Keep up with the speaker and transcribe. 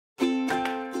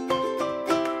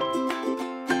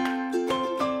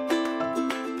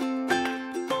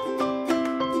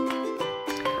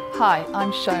Hi,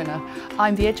 I'm Shona.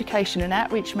 I'm the Education and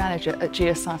Outreach Manager at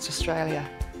Geoscience Australia.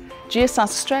 Geoscience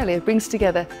Australia brings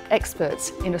together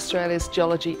experts in Australia's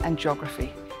geology and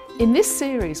geography. In this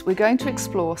series, we're going to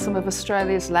explore some of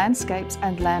Australia's landscapes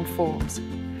and landforms.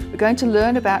 We're going to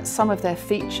learn about some of their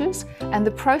features and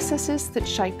the processes that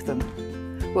shape them.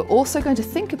 We're also going to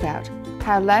think about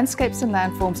how landscapes and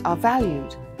landforms are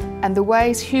valued and the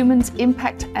ways humans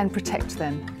impact and protect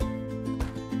them.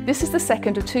 This is the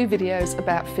second of two videos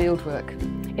about fieldwork.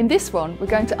 In this one, we're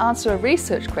going to answer a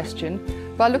research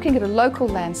question by looking at a local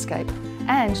landscape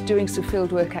and doing some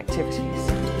fieldwork activities.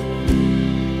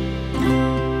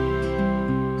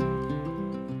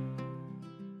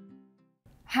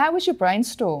 How was your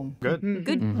brainstorm? Good.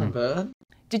 Good.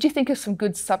 Did you think of some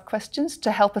good sub-questions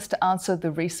to help us to answer the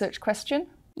research question?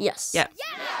 Yes. Yeah.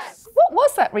 Yes! What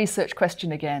was that research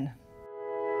question again?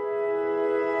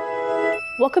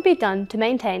 What could be done to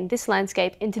maintain this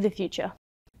landscape into the future?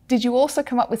 Did you also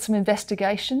come up with some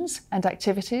investigations and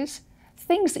activities?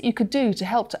 Things that you could do to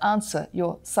help to answer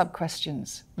your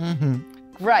sub-questions?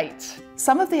 Great!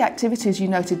 Some of the activities you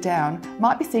noted down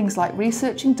might be things like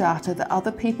researching data that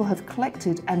other people have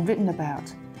collected and written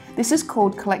about. This is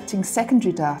called collecting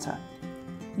secondary data.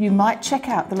 You might check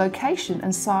out the location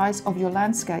and size of your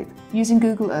landscape using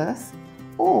Google Earth,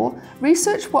 or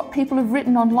research what people have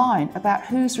written online about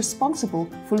who's responsible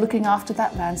for looking after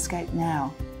that landscape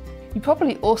now. You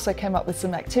probably also came up with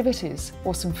some activities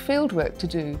or some fieldwork to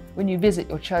do when you visit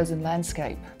your chosen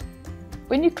landscape.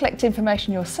 When you collect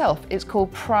information yourself, it's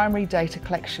called primary data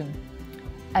collection.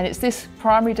 And it's this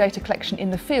primary data collection in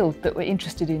the field that we're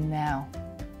interested in now.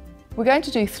 We're going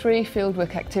to do 3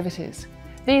 fieldwork activities.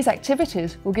 These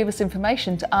activities will give us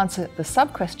information to answer the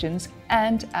sub-questions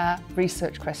and our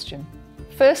research question.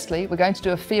 Firstly, we're going to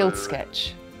do a field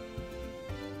sketch.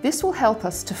 This will help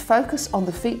us to focus on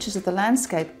the features of the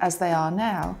landscape as they are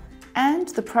now and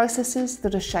the processes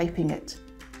that are shaping it.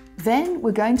 Then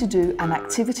we're going to do an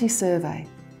activity survey.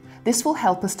 This will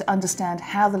help us to understand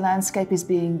how the landscape is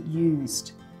being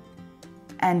used.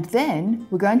 And then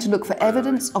we're going to look for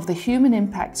evidence of the human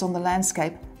impacts on the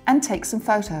landscape and take some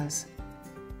photos.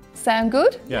 Sound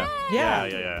good?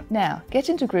 Yeah. Now, get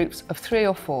into groups of 3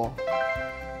 or 4.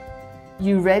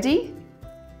 You ready?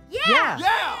 Yeah!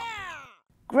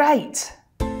 Great!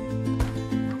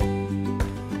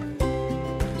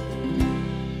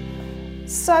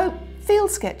 So, field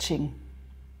sketching.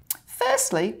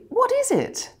 Firstly, what is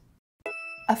it?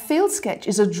 A field sketch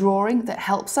is a drawing that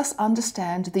helps us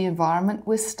understand the environment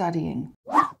we're studying,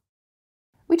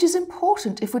 which is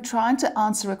important if we're trying to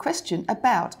answer a question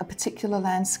about a particular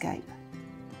landscape.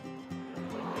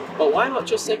 But why not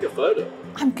just take a photo?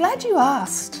 I'm glad you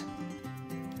asked.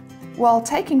 While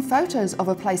taking photos of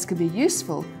a place can be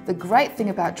useful, the great thing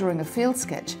about drawing a field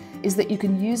sketch is that you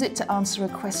can use it to answer a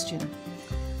question.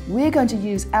 We're going to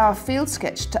use our field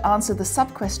sketch to answer the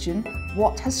sub-question,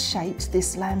 what has shaped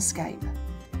this landscape?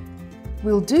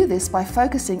 We'll do this by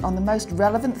focusing on the most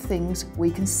relevant things we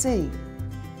can see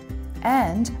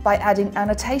and by adding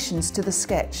annotations to the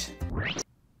sketch.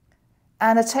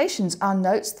 Annotations are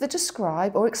notes that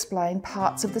describe or explain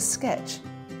parts of the sketch,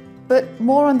 but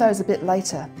more on those a bit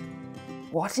later.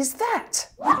 What is that?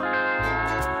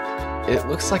 It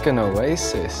looks like an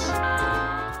oasis.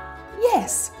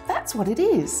 Yes, that's what it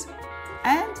is.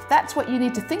 And that's what you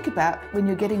need to think about when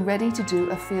you're getting ready to do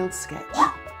a field sketch.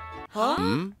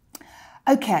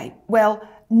 Okay, well,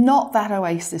 not that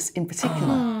oasis in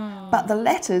particular, but the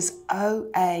letters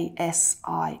O-A-S-I-S.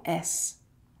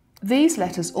 These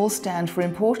letters all stand for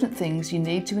important things you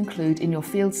need to include in your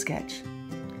field sketch.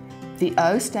 The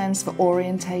O stands for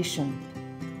orientation.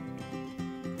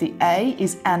 The A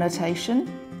is annotation.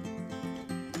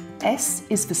 S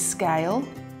is for scale.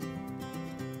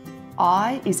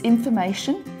 I is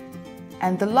information.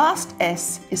 And the last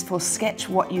S is for sketch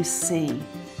what you see.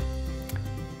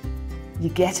 You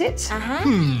get it?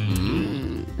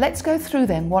 Let's go through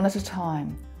them one at a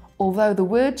time. Although the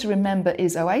word to remember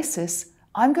is oasis,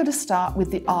 I'm going to start with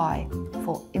the I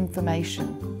for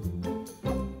information.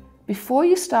 Before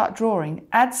you start drawing,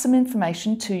 add some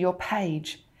information to your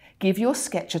page. Give your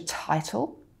sketch a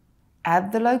title,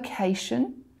 add the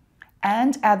location,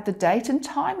 and add the date and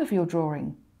time of your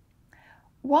drawing.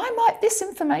 Why might this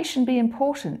information be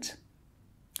important?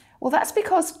 Well, that's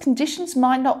because conditions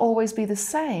might not always be the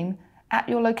same at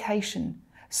your location,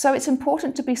 so it's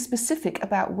important to be specific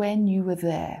about when you were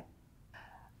there.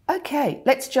 Okay,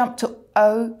 let's jump to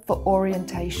O for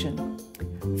orientation.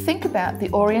 Think about the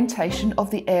orientation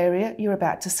of the area you're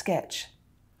about to sketch.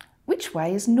 Which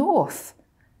way is north?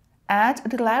 Add a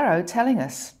little arrow telling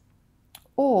us.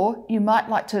 Or you might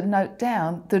like to note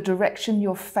down the direction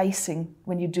you're facing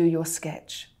when you do your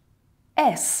sketch.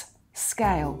 S,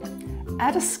 scale.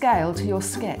 Add a scale to your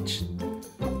sketch.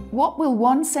 What will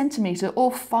 1 centimetre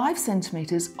or 5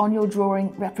 centimetres on your drawing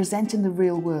represent in the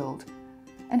real world?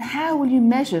 And how will you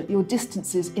measure your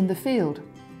distances in the field?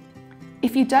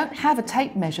 If you don't have a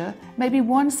tape measure, maybe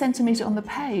 1 centimetre on the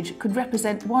page could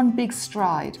represent one big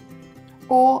stride,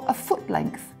 or a foot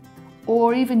length,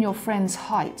 or even your friend's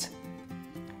height.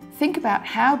 Think about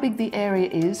how big the area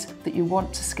is that you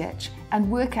want to sketch and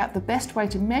work out the best way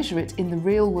to measure it in the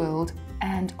real world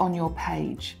and on your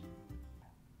page.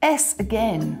 S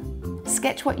again.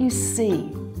 Sketch what you see.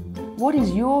 What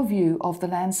is your view of the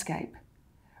landscape?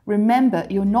 Remember,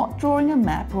 you're not drawing a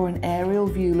map or an aerial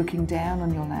view looking down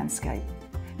on your landscape.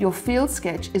 Your field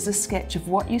sketch is a sketch of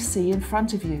what you see in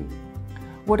front of you.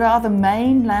 What are the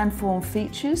main landform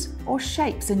features or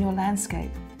shapes in your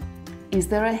landscape? Is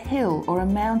there a hill or a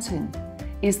mountain?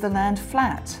 Is the land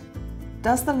flat?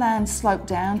 Does the land slope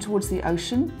down towards the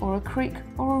ocean or a creek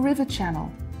or a river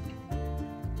channel?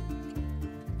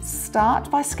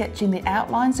 Start by sketching the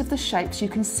outlines of the shapes you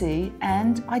can see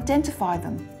and identify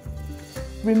them.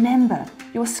 Remember,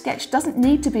 your sketch doesn't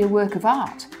need to be a work of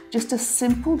art, just a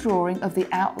simple drawing of the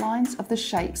outlines of the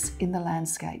shapes in the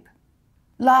landscape.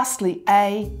 Lastly,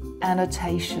 A,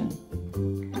 annotation.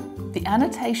 The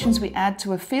annotations we add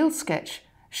to a field sketch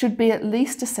should be at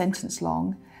least a sentence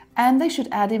long, and they should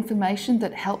add information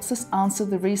that helps us answer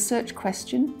the research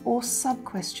question or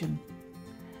sub-question.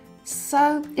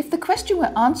 So, if the question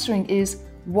we're answering is,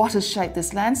 what has shaped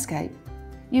this landscape?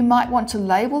 You might want to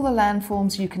label the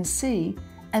landforms you can see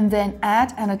and then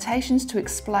add annotations to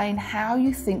explain how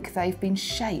you think they've been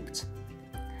shaped.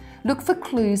 Look for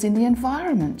clues in the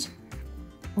environment.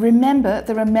 Remember,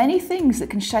 there are many things that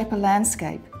can shape a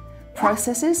landscape.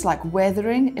 Processes like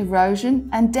weathering, erosion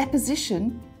and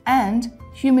deposition, and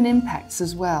human impacts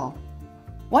as well.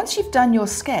 Once you've done your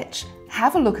sketch,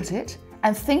 have a look at it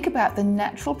and think about the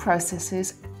natural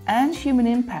processes and human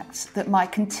impacts that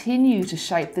might continue to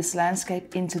shape this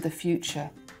landscape into the future.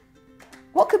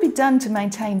 What could be done to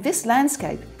maintain this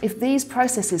landscape if these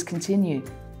processes continue?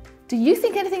 Do you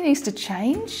think anything needs to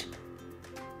change?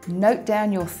 Note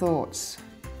down your thoughts.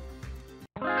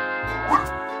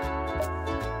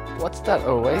 What's that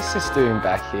oasis doing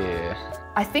back here?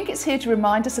 I think it's here to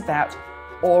remind us about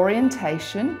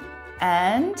orientation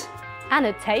and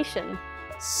Annotation.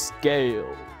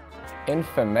 Scale.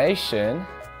 Information?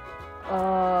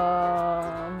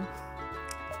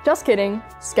 Just kidding.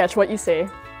 Sketch what you see.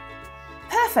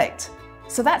 perfect.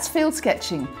 So that's field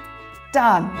sketching.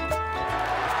 Done.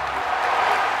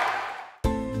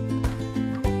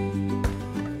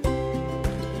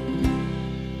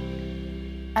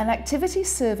 An activity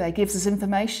survey gives us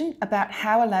information about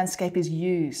how a landscape is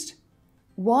used.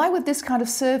 Why would this kind of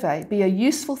survey be a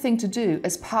useful thing to do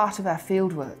as part of our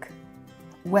fieldwork?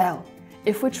 Well,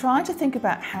 if we're trying to think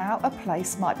about how a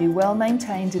place might be well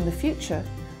maintained in the future,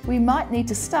 we might need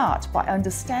to start by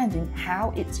understanding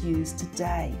how it's used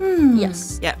today.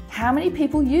 Yes. Yep. How many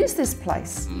people use this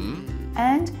place?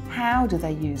 And how do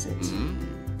they use it?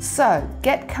 So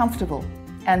get comfortable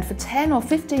and for 10 or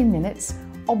 15 minutes,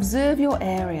 observe your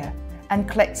area and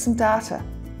collect some data.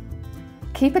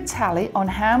 Keep a tally on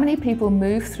how many people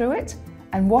move through it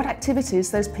and what activities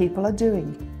those people are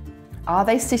doing. Are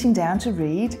they sitting down to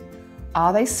read?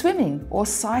 Are they swimming or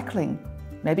cycling?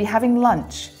 Maybe having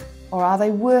lunch? Or are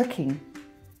they working?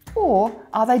 Or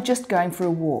are they just going for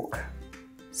a walk?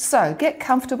 So get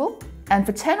comfortable and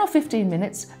for 10 or 15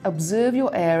 minutes observe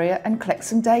your area and collect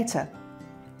some data.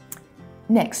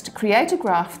 Next, create a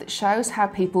graph that shows how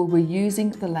people were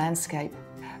using the landscape.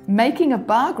 Making a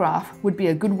bar graph would be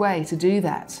a good way to do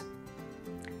that.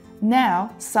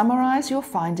 Now, summarise your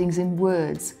findings in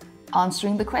words,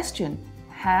 answering the question,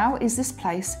 how is this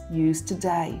place used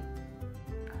today?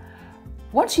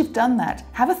 Once you've done that,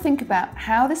 have a think about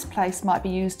how this place might be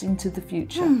used into the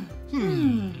future.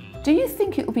 Do you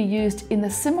think it will be used in a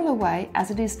similar way as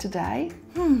it is today?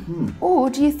 Or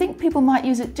do you think people might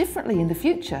use it differently in the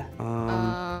future?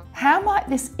 How might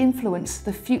this influence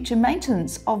the future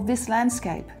maintenance of this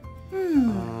landscape?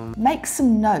 Make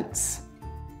some notes.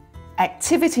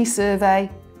 Activity survey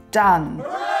done.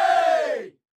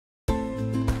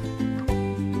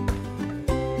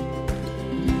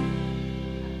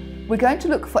 We're going to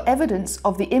look for evidence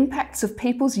of the impacts of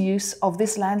people's use of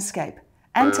this landscape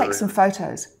and take some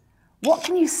photos. What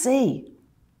can you see?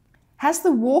 Has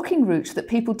the walking route that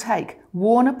people take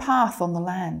worn a path on the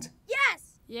land?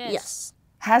 Yes.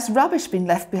 Has rubbish been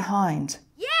left behind?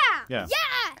 Yeah.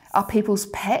 Are people's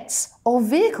pets or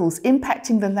vehicles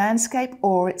impacting the landscape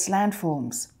or its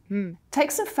landforms?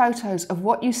 Take some photos of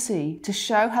what you see to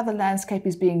show how the landscape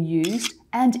is being used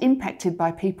and impacted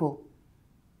by people.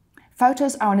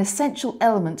 Photos are an essential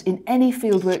element in any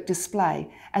fieldwork display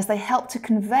as they help to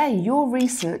convey your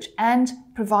research and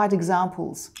provide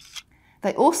examples.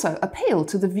 They also appeal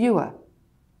to the viewer.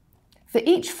 For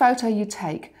each photo you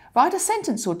take, write a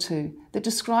sentence or two that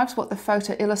describes what the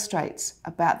photo illustrates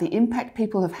about the impact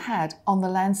people have had on the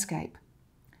landscape.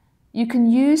 You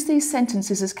can use these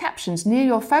sentences as captions near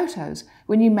your photos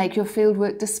when you make your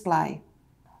fieldwork display.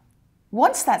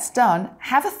 Once that's done,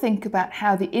 have a think about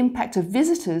how the impact of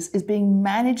visitors is being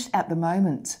managed at the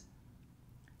moment.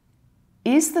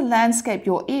 Is the landscape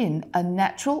you're in a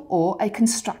natural or a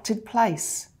constructed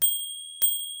place?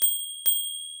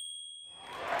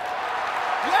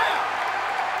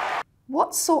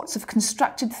 What sorts of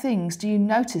constructed things do you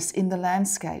notice in the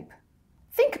landscape?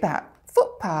 Think about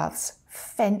footpaths,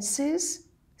 fences,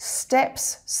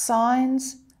 steps,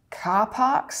 signs, car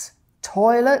parks,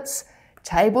 toilets,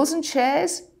 tables and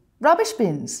chairs, rubbish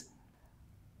bins.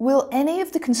 Will any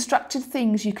of the constructed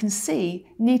things you can see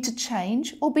need to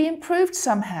change or be improved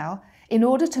somehow in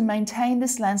order to maintain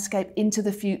this landscape into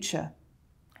the future?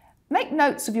 Make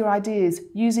notes of your ideas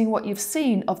using what you've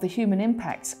seen of the human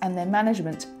impacts and their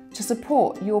management to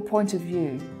support your point of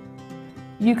view.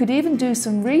 You could even do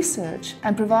some research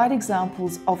and provide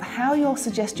examples of how your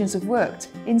suggestions have worked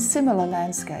in similar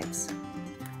landscapes.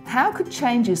 How could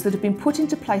changes that have been put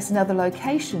into place in other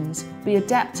locations be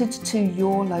adapted to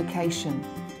your location?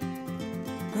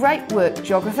 Great work,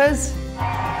 geographers!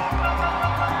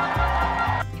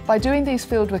 By doing these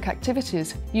fieldwork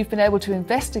activities, you've been able to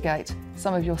investigate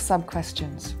some of your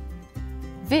sub-questions.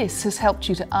 This has helped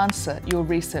you to answer your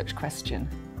research question.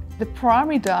 The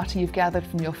primary data you've gathered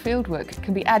from your fieldwork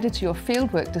can be added to your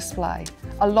fieldwork display,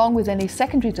 along with any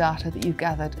secondary data that you've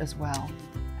gathered as well.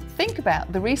 Think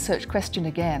about the research question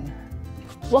again.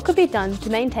 What could be done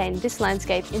to maintain this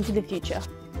landscape into the future?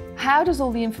 How does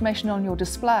all the information on your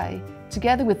display,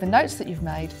 together with the notes that you've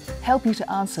made, help you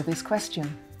to answer this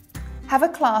question? Have a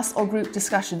class or group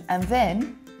discussion and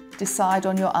then decide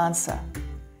on your answer.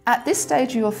 At this stage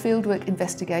of your fieldwork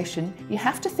investigation, you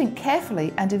have to think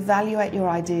carefully and evaluate your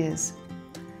ideas.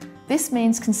 This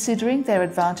means considering their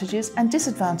advantages and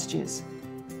disadvantages.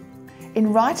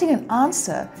 In writing an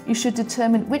answer, you should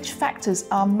determine which factors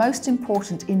are most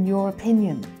important in your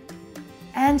opinion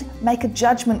and make a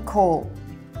judgment call.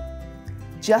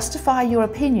 Justify your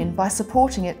opinion by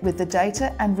supporting it with the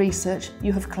data and research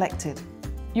you have collected.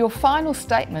 Your final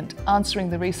statement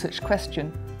answering the research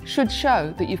question should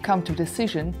show that you've come to a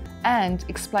decision and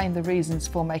explain the reasons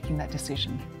for making that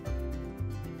decision.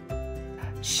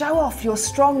 Show off your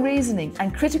strong reasoning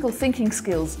and critical thinking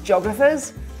skills,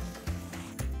 geographers!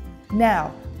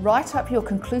 Now, write up your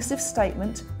conclusive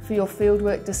statement for your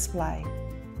fieldwork display.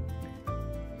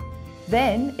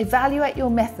 Then, evaluate your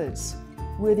methods.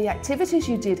 Were the activities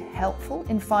you did helpful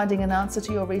in finding an answer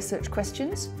to your research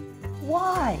questions?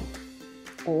 Why?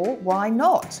 Or why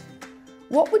not?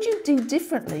 What would you do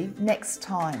differently next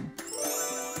time?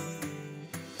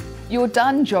 You're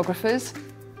done, geographers.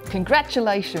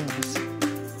 Congratulations!